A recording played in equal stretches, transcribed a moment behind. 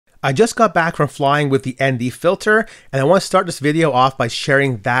I just got back from flying with the ND filter, and I want to start this video off by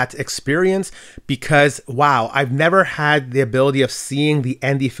sharing that experience because, wow, I've never had the ability of seeing the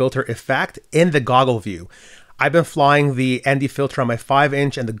ND filter effect in the goggle view. I've been flying the ND filter on my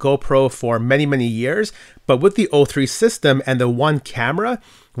 5-inch and the GoPro for many years, but with the O3 system and the one camera,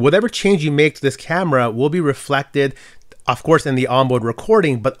 whatever change you make to this camera will be reflected, of course, in the onboard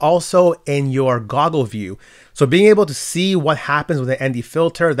recording, but also in your goggle view. So being able to see what happens with the ND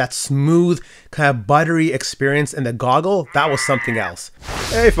filter, that smooth kind of buttery experience in the goggle, that was something else.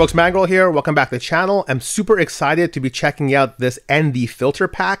 Hey folks, Mangrel here. Welcome back to the channel. I'm super excited to be checking out this ND filter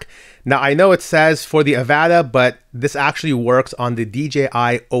pack. Now I know it says for the Avata, but this actually works on the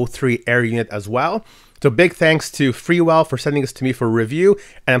DJI O3 Air Unit as well. So big thanks to Freewell for sending this to me for review,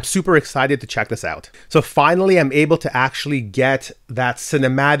 and I'm super excited to check this out. So finally, I'm able to actually get that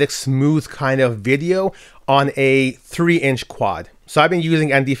cinematic, smooth kind of video on a 3-inch quad. So I've been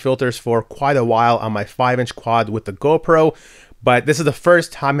using ND filters for quite a while on my 5-inch quad with the GoPro, but this is the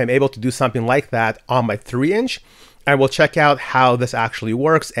first time I'm able to do something like that on my 3-inch, and we'll check out how this actually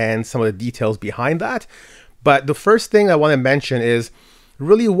works and some of the details behind that. But the first thing I want to mention is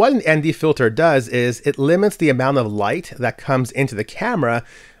really what an ND filter does is it limits the amount of light that comes into the camera,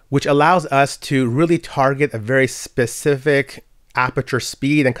 which allows us to really target a very specific aperture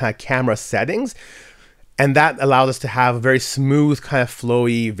speed and kind of camera settings. And that allows us to have a very smooth kind of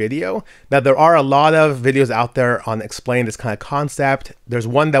flowy video. Now there are a lot of videos out there on explaining this kind of concept. There's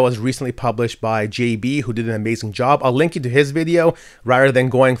one that was recently published by JB who did an amazing job. I'll link you to his video rather than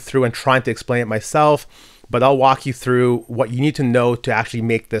going through and trying to explain it myself. But I'll walk you through what you need to know to actually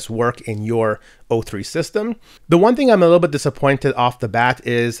make this work in your O3 system. The one thing I'm a little bit disappointed off the bat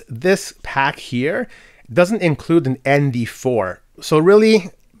is this pack here doesn't include an ND4. So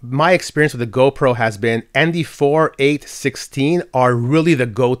really, my experience with the GoPro has been ND4, 8, 16 are really the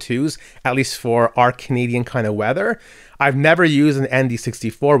go-tos, at least for our Canadian kind of weather. I've never used an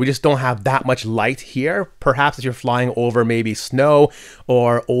ND64. We just don't have that much light here. Perhaps if you're flying over maybe snow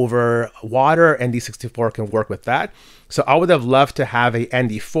or over water, ND64 can work with that. So I would have loved to have a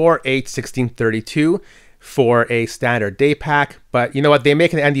ND4, 8, 16, 32 for a standard day pack, but you know what, they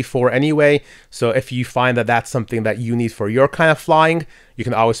make an ND4 anyway, so if you find that that's something that you need for your kind of flying, you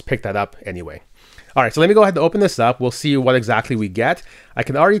can always pick that up anyway. All right, so let me go ahead and open this up. We'll see what exactly we get. I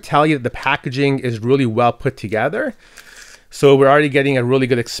can already tell you that the packaging is really well put together, so we're already getting a really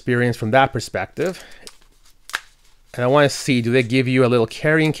good experience from that perspective. And I want to see, do they give you a little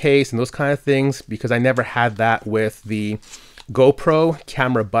carrying case and those kind of things, because I never had that with the GoPro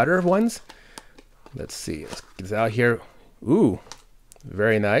camera butter ones. Let's see, let's get this out here. Ooh,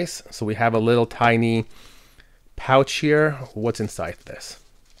 very nice. So we have a little tiny pouch here. What's inside this?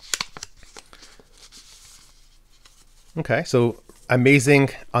 Okay, so amazing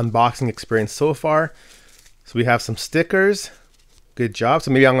unboxing experience so far. So we have some stickers. Good job.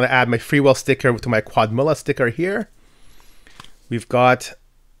 So maybe I'm going to add my Freewell sticker to my Quadmula sticker here. We've got,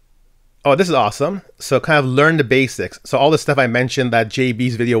 oh, this is awesome. So kind of learn the basics. So all the stuff I mentioned that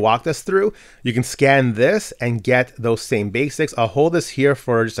JB's video walked us through, you can scan this and get those same basics. I'll hold this here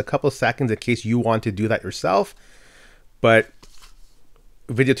for just a couple of seconds in case you want to do that yourself. But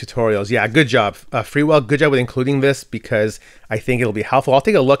video tutorials, yeah, good job. Freewell, good job with including this because I think it'll be helpful. I'll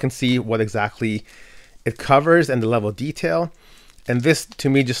take a look and see what exactly it covers and the level of detail. And this to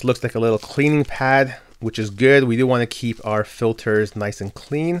me just looks like a little cleaning pad, which is good. We do want to keep our filters nice and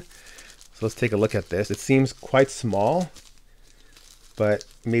clean. So let's take a look at this. It seems quite small, but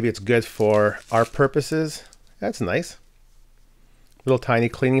maybe it's good for our purposes. That's nice. Little tiny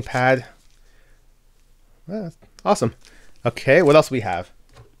cleaning pad. Well, awesome. Okay, what else do we have?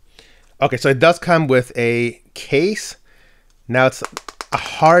 Okay, so it does come with a case. Now it's a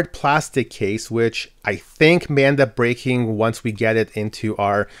hard plastic case, which I think may end up breaking once we get it into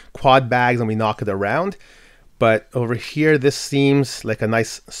our quad bags and we knock it around. But over here, this seems like a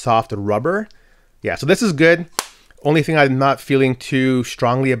nice soft rubber. Yeah, so this is good. Only thing I'm not feeling too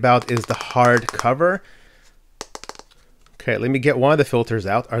strongly about is the hard cover. Okay, let me get one of the filters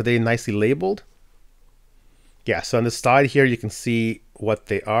out. Are they nicely labeled? Yeah, so on the side here, you can see what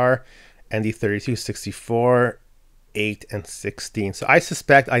they are. ND32, 64, 8, and 16. So I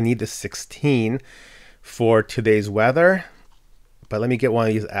suspect I need the 16 for today's weather. But let me get one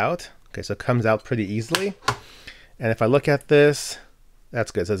of these out. Okay, so it comes out pretty easily. And if I look at this,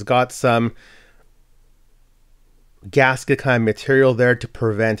 that's good. So it's got some gasket kind of material there to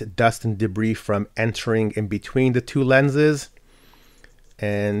prevent dust and debris from entering in between the two lenses.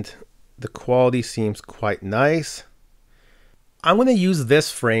 And the quality seems quite nice. I'm going to use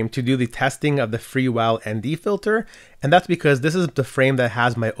this frame to do the testing of the Freewell ND filter, and that's because this is the frame that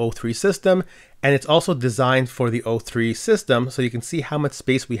has my O3 system, and it's also designed for the O3 system, so you can see how much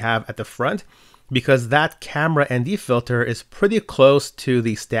space we have at the front, because that camera ND filter is pretty close to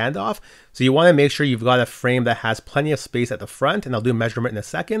the standoff, so you want to make sure you've got a frame that has plenty of space at the front, and I'll do a measurement in a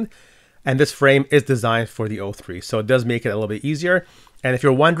second. And this frame is designed for the O3, so it does make it a little bit easier. And if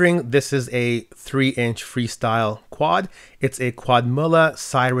you're wondering, this is a 3-inch Freestyle quad. It's a Quadmula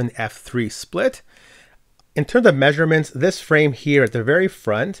Siren F3 split. In terms of measurements, this frame here at the very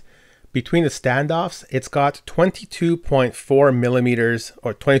front, between the standoffs, it's got 22.4 millimeters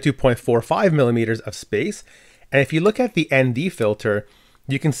or 22.45 millimeters of space. And if you look at the ND filter,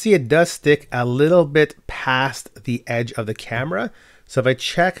 you can see it does stick a little bit past the edge of the camera. So if I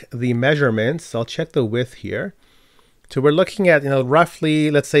check the measurements, I'll check the width here. So we're looking at, roughly,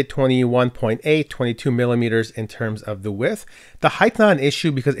 let's say 21.8, 22 millimeters in terms of the width. The height's not an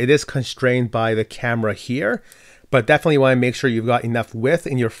issue because it is constrained by the camera here, but definitely want to make sure you've got enough width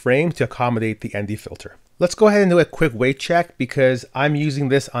in your frame to accommodate the ND filter. Let's go ahead and do a quick weight check because I'm using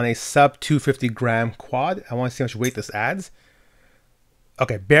this on a sub 250 gram quad. I want to see how much weight this adds.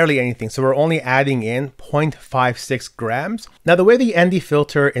 Okay, barely anything. So we're only adding in 0.56 grams. Now the way the ND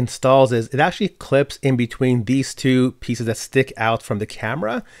filter installs is it actually clips in between these two pieces that stick out from the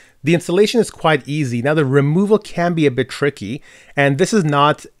camera. The installation is quite easy. Now the removal can be a bit tricky, and this is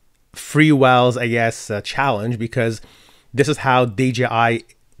not Freewell's, I guess, challenge, because this is how DJI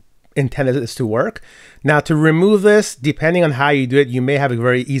intended this to work. Now to remove this, depending on how you do it, you may have a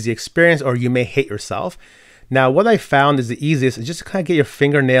very easy experience or you may hate yourself. Now, what I found is the easiest is just to kind of get your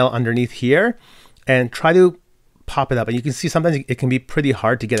fingernail underneath here and try to pop it up. And you can see sometimes it can be pretty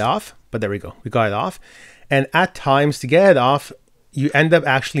hard to get off, but there we go. We got it off. And at times to get it off, you end up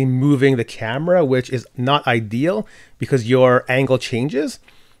actually moving the camera, which is not ideal because your angle changes.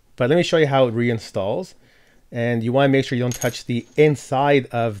 But let me show you how it reinstalls. And you want to make sure you don't touch the inside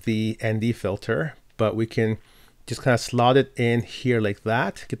of the ND filter, but we can just kind of slot it in here like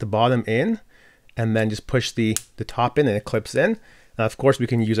that, get the bottom in, and then just push the top in and it clips in. And of course, we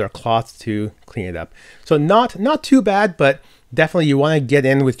can use our cloth to clean it up. So not too bad, but definitely you want to get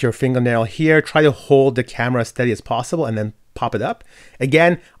in with your fingernail here, try to hold the camera as steady as possible and then pop it up.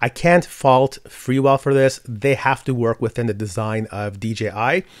 Again, I can't fault Freewell for this. They have to work within the design of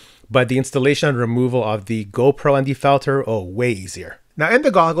DJI, but the installation and removal of the GoPro ND filter, oh, way easier. Now in the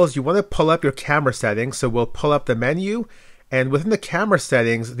goggles, you want to pull up your camera settings. So we'll pull up the menu. And within the camera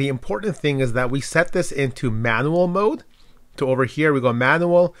settings, the important thing is that we set this into manual mode. So over here, we go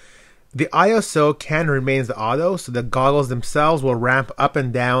manual. The ISO can remain as auto, so the goggles themselves will ramp up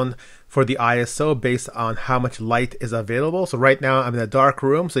and down for the ISO based on how much light is available. So right now I'm in a dark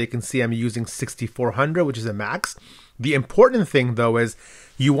room, so you can see I'm using 6400, which is a max. The important thing though is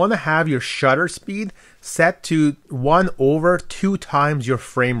you want to have your shutter speed set to 1/2 times your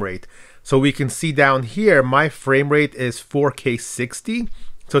frame rate. So we can see down here, my frame rate is 4K 60.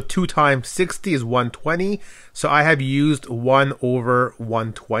 So 2 times 60 is 120. So I have used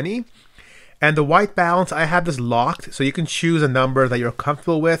 1/120. And the white balance, I have this locked. So you can choose a number that you're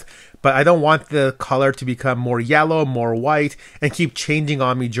comfortable with, but I don't want the color to become more yellow, more white, and keep changing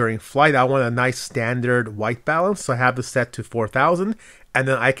on me during flight. I want a nice standard white balance. So I have this set to 4000, and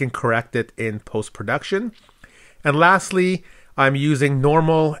then I can correct it in post-production. And lastly, I'm using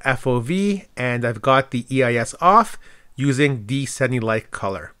normal FOV, and I've got the EIS off using descending light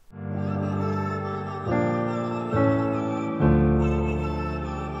color.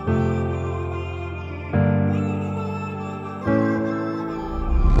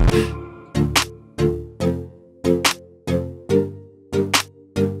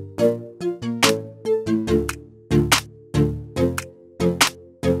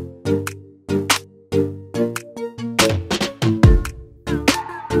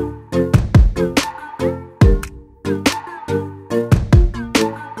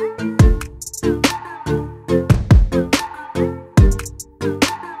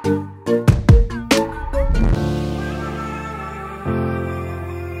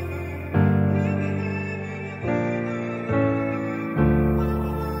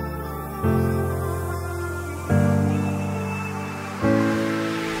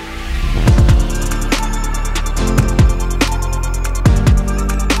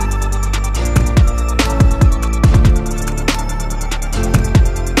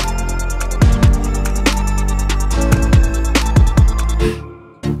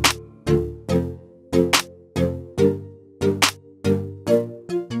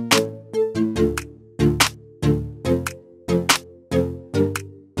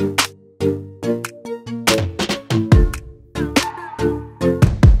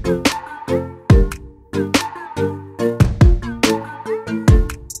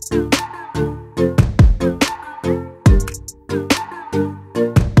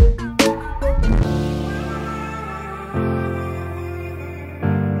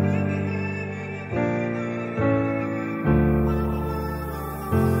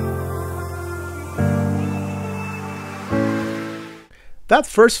 That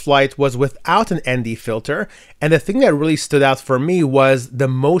first flight was without an ND filter, and the thing that really stood out for me was the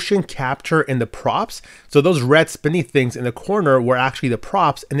motion capture in the props. So those red spinny things in the corner were actually the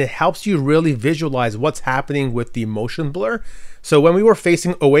props, and it helps you really visualize what's happening with the motion blur. So when we were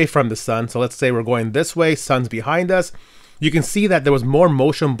facing away from the sun, so let's say we're going this way, sun's behind us, you can see that there was more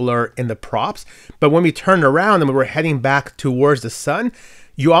motion blur in the props, but when we turned around and we were heading back towards the sun,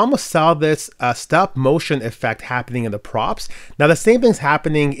 you almost saw this stop motion effect happening in the props. Now the same thing's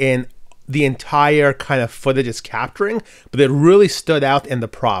happening in the entire kind of footage it's capturing, but it really stood out in the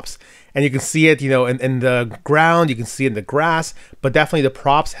props. And you can see it, in the ground, you can see it in the grass, but definitely the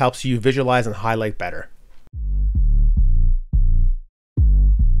props helps you visualize and highlight better.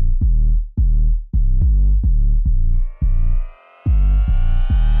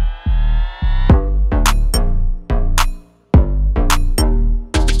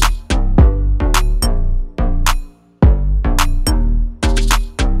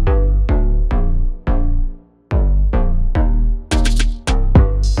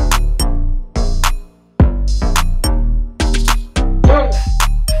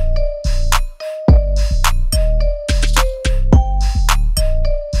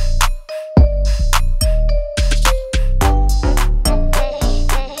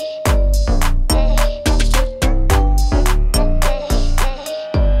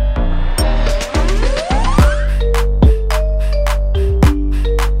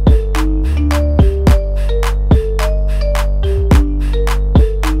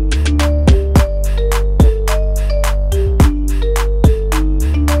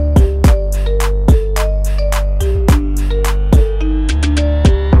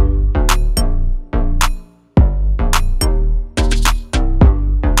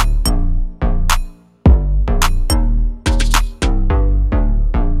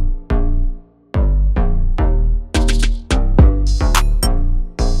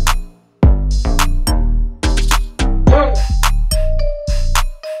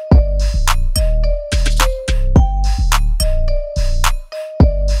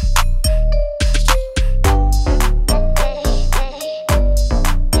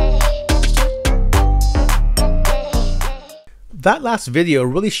 That last video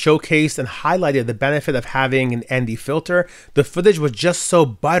really showcased and highlighted the benefit of having an ND filter. The footage was just so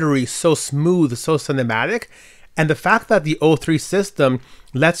buttery, so smooth, so cinematic. And the fact that the O3 system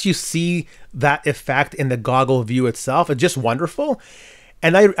lets you see that effect in the goggle view itself is just wonderful.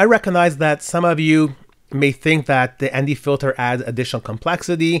 And I recognize that some of you may think that the ND filter adds additional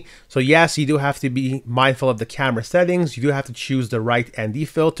complexity. So yes, you do have to be mindful of the camera settings. You do have to choose the right ND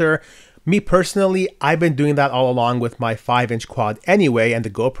filter. Me personally, I've been doing that all along with my 5-inch quad anyway and the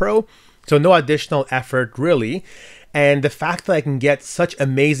GoPro, so no additional effort really. And the fact that I can get such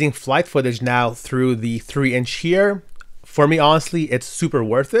amazing flight footage now through the 3-inch here, for me honestly, it's super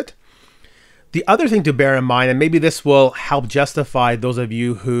worth it. The other thing to bear in mind, and maybe this will help justify those of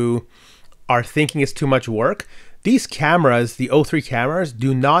you who are thinking it's too much work, these cameras, the O3 cameras,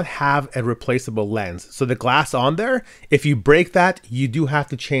 do not have a replaceable lens. So the glass on there, if you break that, you do have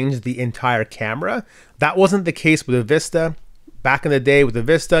to change the entire camera. That wasn't the case with the Vista. Back in the day with the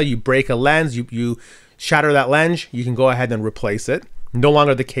Vista, you break a lens, you shatter that lens, you can go ahead and replace it. No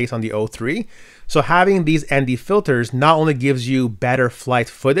longer the case on the O3. So having these ND filters not only gives you better flight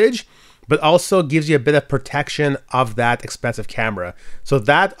footage, but also gives you a bit of protection of that expensive camera. So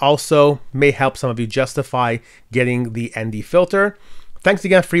that also may help some of you justify getting the ND filter. Thanks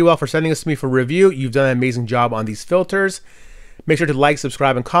again, Freewell, for sending this to me for review. You've done an amazing job on these filters. Make sure to like,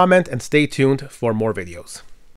 subscribe, and comment, and stay tuned for more videos.